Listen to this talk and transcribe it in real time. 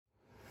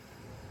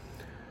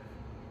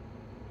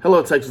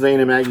Hello, Texas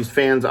A&M Aggies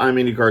fans. I'm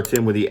IndyCar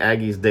Tim with the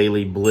Aggies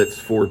Daily Blitz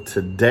for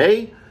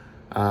today.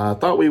 I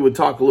thought we would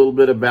talk a little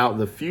bit about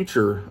the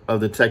future of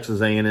the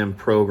Texas A&M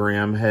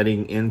program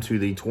heading into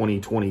the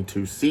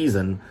 2022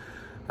 season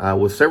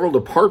with several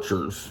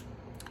departures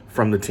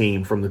from the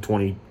team from the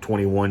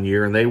 2021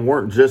 year. And they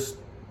weren't just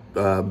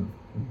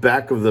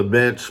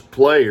back-of-the-bench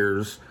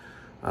players.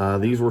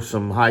 These were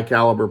some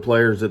high-caliber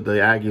players that the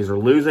Aggies are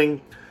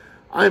losing.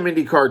 I'm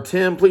IndyCar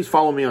Tim. Please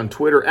follow me on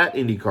Twitter at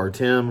IndyCar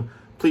Tim.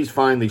 Please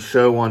find the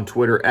show on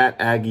Twitter at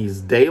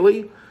Aggies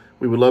Daily.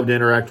 We would love to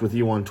interact with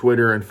you on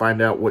Twitter and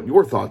find out what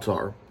your thoughts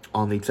are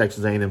on the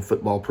Texas A&M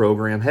football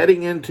program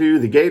heading into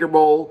the Gator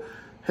Bowl,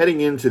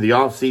 heading into the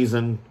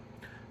offseason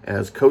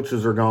as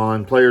coaches are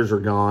gone, players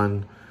are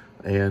gone,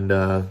 and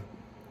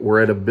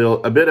we're at a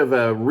bit of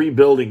a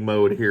rebuilding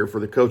mode here for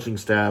the coaching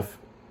staff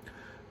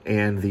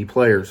and the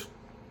players.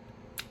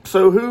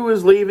 So who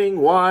is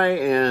leaving, why,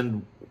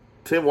 and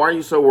Tim, why are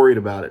you so worried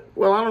about it?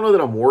 Well, I don't know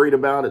that I'm worried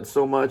about it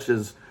so much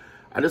as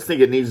I just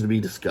think it needs to be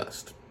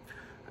discussed.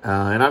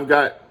 And I've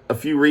got a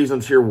few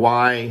reasons here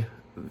why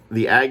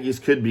the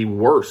Aggies could be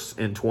worse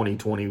in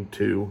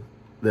 2022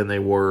 than they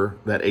were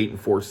that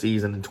 8-4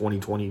 season in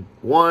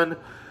 2021,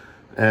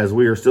 as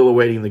we are still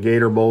awaiting the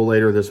Gator Bowl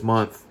later this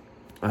month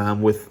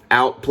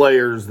without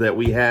players that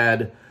we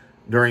had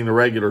during the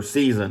regular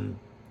season.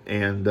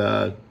 And,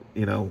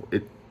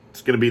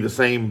 it's going to be the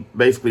same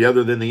basically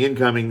other than the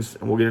incomings,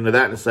 and we'll get into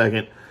that in a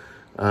second,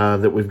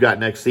 that we've got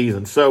next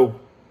season. So,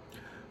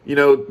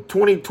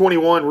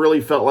 2021 really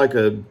felt like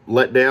a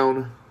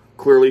letdown,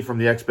 clearly from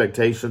the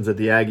expectations that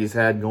the Aggies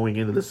had going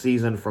into the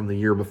season from the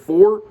year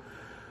before,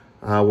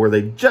 where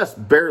they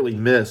just barely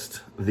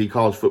missed the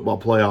college football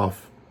playoff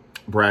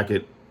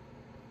bracket.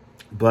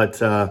 But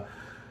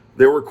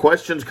there were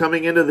questions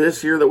coming into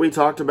this year that we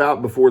talked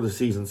about before the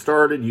season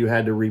started. You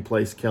had to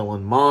replace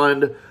Kellen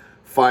Mond.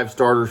 5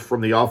 starters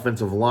from the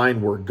offensive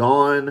line were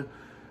gone.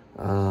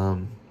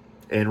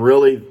 And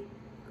really,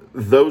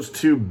 those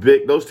two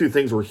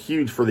things were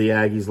huge for the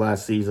Aggies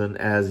last season,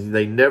 as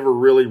they never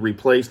really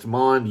replaced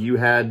Mond. You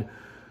had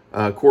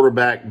a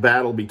quarterback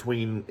battle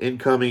between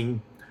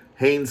incoming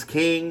Haynes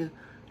King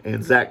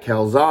and Zach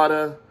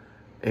Calzada,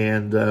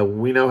 and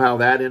we know how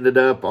that ended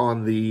up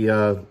on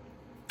the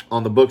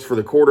books for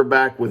the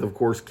quarterback, with, of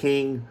course,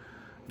 King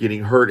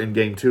getting hurt in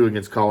Game 2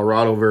 against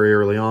Colorado very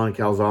early on.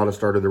 Calzada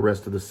started the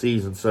rest of the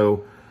season.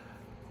 So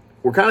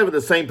we're kind of in the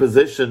same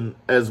position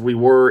as we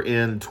were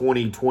in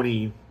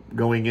 2020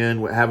 going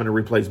in, having to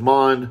replace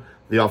Mond,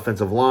 the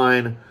offensive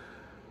line.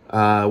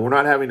 We're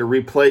not having to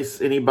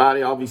replace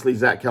anybody. Obviously,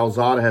 Zach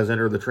Calzada has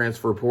entered the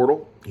transfer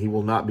portal. He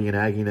will not be an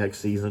Aggie next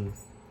season.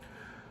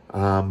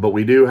 But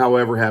we do,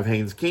 however, have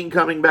Haynes King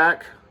coming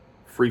back,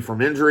 free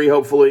from injury,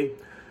 hopefully.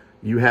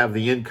 You have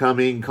the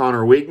incoming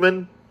Connor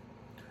Weigman,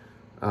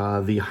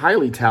 the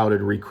highly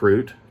touted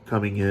recruit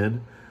coming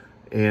in.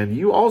 And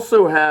you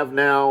also have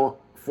now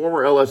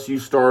former LSU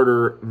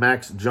starter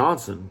Max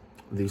Johnson,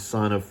 the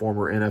son of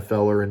former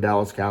NFLer and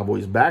Dallas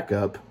Cowboys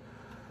backup,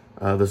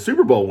 the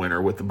Super Bowl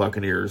winner with the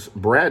Buccaneers,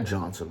 Brad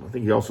Johnson. I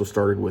think he also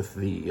started with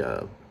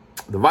the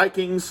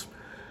Vikings.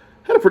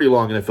 Had a pretty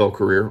long NFL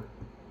career.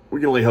 We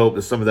can only hope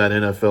that some of that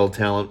NFL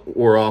talent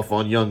wore off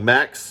on young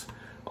Max.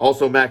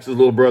 Also, Max's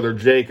little brother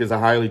Jake is a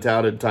highly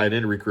touted tight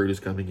end recruit is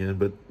coming in,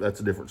 but that's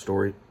a different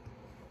story.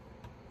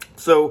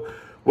 So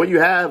what you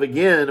have,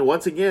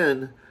 once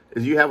again,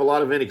 is you have a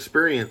lot of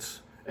inexperience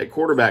at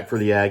quarterback for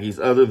the Aggies,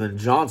 other than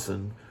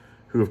Johnson,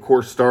 who, of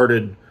course,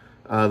 started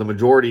the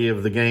majority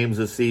of the games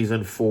this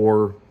season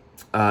for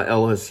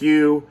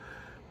LSU.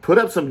 Put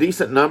up some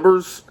decent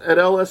numbers at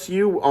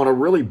LSU on a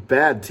really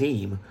bad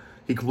team.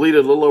 He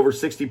completed a little over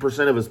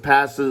 60% of his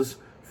passes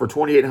for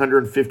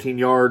 2,815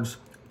 yards,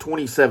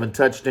 27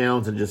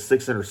 touchdowns, and just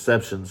 6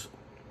 interceptions.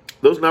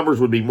 Those numbers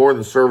would be more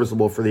than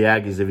serviceable for the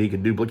Aggies if he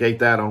could duplicate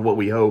that on what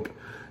we hope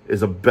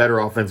is a better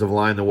offensive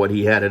line than what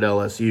he had at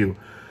LSU.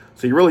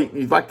 So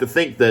you'd like to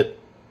think that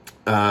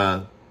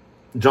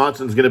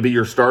Johnson's going to be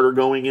your starter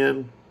going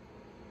in,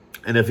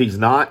 and if he's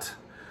not,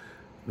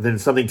 then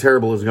something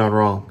terrible has gone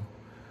wrong,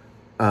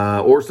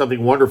 or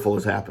something wonderful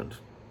has happened.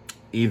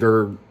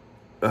 Either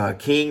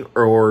King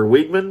or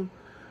Weigman,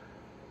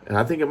 and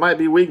I think it might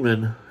be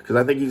Weigman, because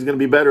I think he's going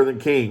to be better than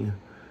King.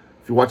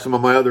 If you watch some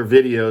of my other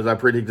videos, I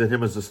predicted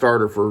him as the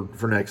starter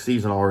for next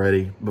season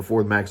already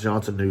before the Max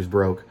Johnson news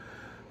broke.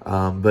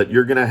 But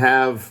you're going to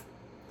have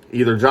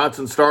either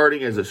Johnson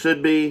starting as it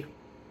should be,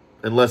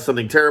 unless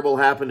something terrible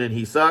happened and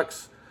he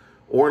sucks,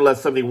 or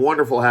unless something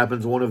wonderful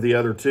happens, one of the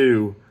other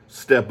two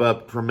step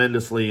up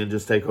tremendously and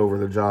just take over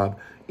the job.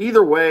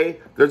 Either way,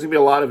 there's going to be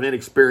a lot of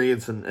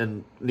inexperience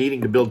and needing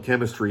to build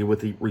chemistry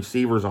with the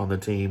receivers on the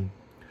team.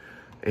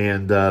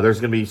 And there's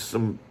going to be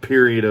some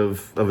period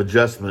of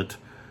adjustment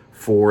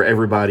for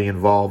everybody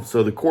involved.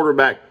 So the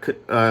quarterback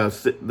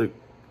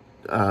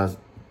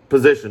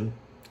position,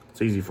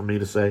 it's easy for me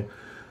to say,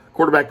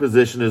 quarterback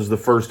position is the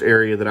first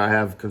area that I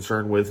have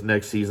concern with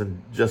next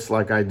season, just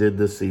like I did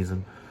this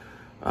season.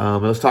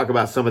 Let's talk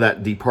about some of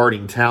that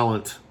departing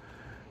talent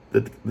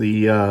that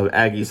the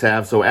Aggies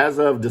have. So as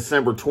of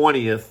December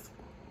 20th,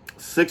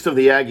 6 of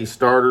the Aggie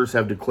starters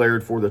have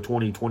declared for the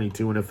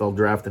 2022 NFL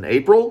Draft in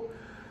April.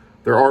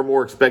 There are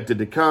more expected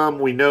to come.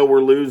 We know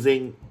we're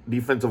losing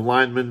defensive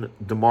lineman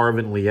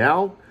DeMarvin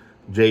Leal,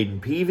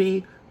 Jaden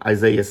Peavy,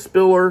 Isaiah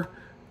Spiller,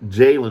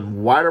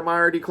 Jalen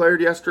Weidermeyer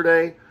declared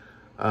yesterday.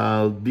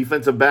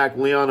 Defensive back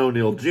Leon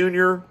O'Neal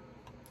Jr.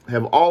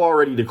 have all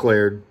already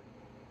declared.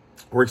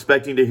 We're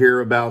expecting to hear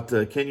about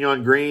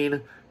Kenyon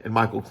Green and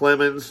Michael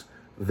Clemens.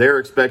 They're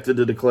expected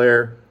to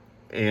declare,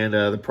 and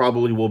there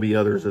probably will be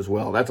others as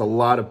well. That's a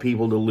lot of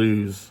people to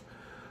lose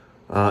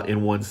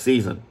in one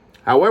season.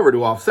 However,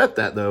 to offset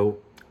that, though,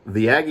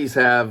 the Aggies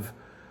have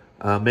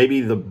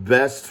maybe the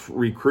best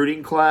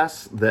recruiting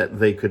class that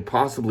they could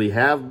possibly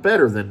have,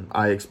 better than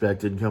I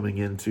expected coming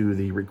into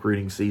the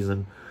recruiting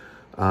season,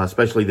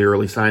 especially the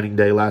early signing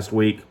day last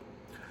week.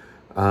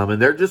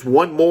 And they're just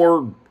one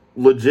more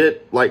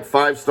legit, like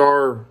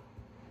 5-star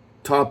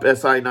top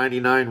SI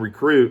 99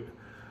 recruit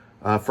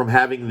from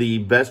having the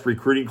best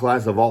recruiting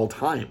class of all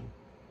time.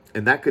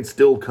 And that could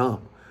still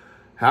come.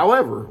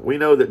 However, we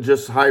know that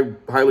just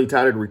highly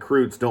touted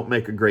recruits don't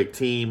make a great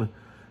team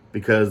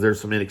because there's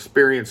some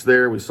inexperience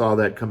there. We saw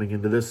that coming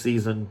into this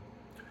season.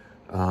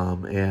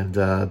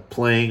 And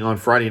playing on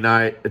Friday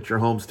night at your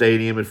home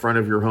stadium in front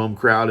of your home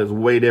crowd is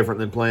way different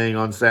than playing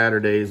on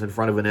Saturdays in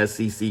front of an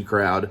SEC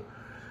crowd.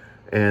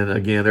 And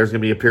again, there's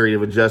going to be a period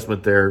of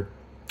adjustment there.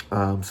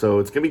 So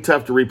it's going to be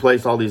tough to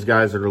replace all these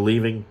guys that are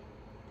leaving.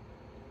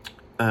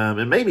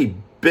 And maybe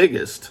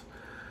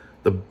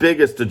the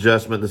biggest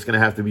adjustment that's going to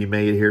have to be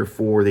made here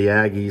for the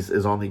Aggies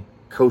is on the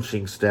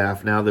coaching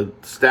staff. Now, the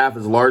staff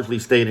has largely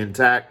stayed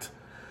intact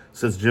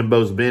since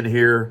Jimbo's been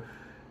here.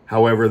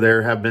 However,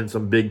 there have been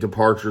some big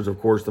departures. Of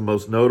course, the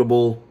most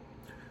notable,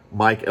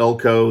 Mike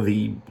Elko,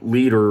 the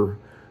leader,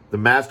 the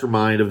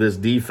mastermind of this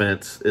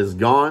defense, is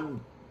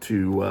gone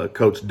to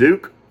Coach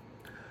Duke.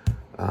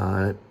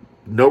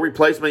 No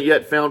replacement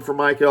yet found for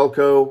Mike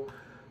Elko.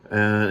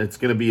 It's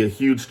going to be a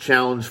huge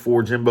challenge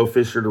for Jimbo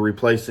Fisher to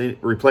replace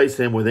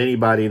him with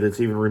anybody that's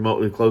even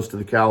remotely close to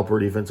the caliber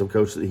defensive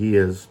coach that he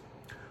is.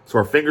 So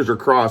our fingers are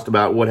crossed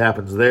about what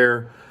happens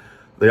there.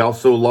 They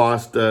also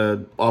lost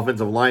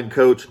offensive line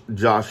coach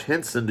Josh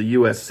Henson to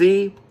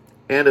USC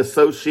and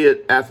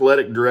associate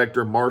athletic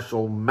director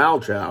Marshall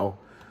Malchow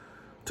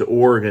to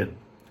Oregon.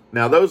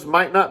 Now, those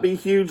might not be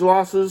huge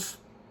losses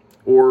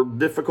or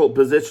difficult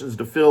positions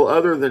to fill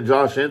other than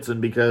Josh Henson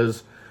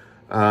because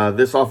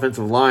this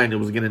offensive line, it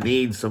was going to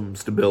need some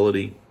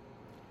stability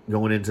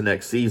going into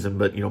next season.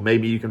 But,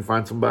 maybe you can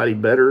find somebody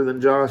better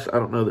than Josh. I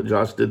don't know that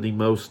Josh did the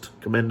most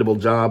commendable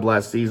job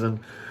last season.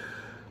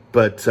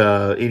 But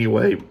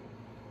anyway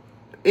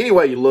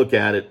you look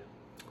at it,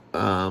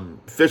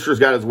 Fisher's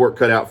got his work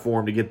cut out for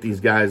him to get these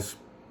guys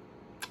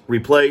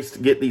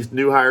replaced, get these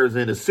new hires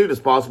in as soon as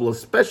possible,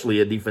 especially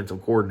a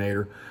defensive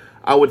coordinator.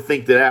 I would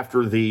think that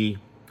after the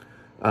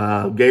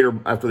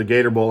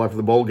Gator Bowl, after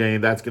the bowl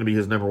game, that's going to be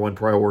his number one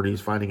priority,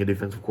 is finding a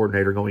defensive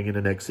coordinator going into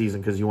next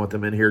season because you want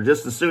them in here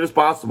just as soon as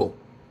possible.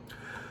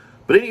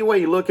 But anyway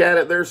you look at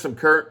it, there's some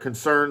current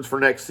concerns for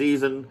next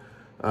season.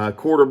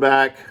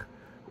 Quarterback,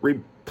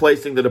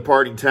 replacing the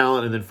departing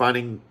talent, and then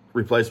finding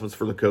replacements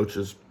for the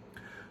coaches.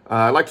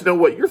 I'd like to know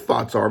what your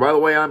thoughts are. By the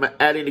way, I'm at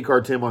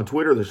IndyCar Tim on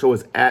Twitter. The show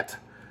is at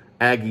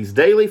Aggies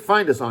Daily.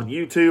 Find us on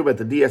YouTube at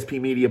the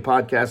DSP Media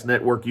Podcast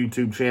Network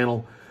YouTube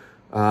channel.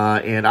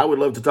 And I would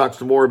love to talk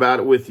some more about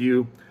it with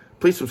you.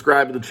 Please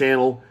subscribe to the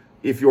channel.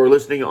 If you're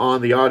listening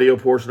on the audio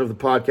portion of the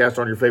podcast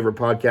on your favorite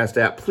podcast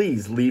app,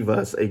 please leave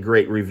us a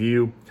great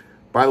review.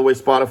 By the way,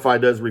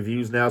 Spotify does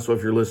reviews now, so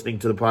if you're listening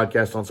to the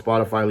podcast on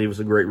Spotify, leave us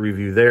a great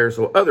review there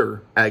so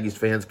other Aggies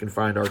fans can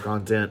find our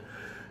content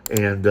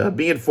and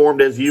be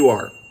informed as you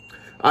are.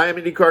 I am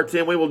IndyCar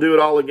Tim. We will do it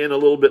all again a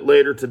little bit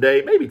later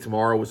today, maybe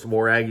tomorrow with some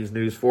more Aggies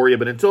news for you.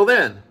 But until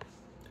then,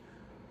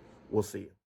 we'll see you.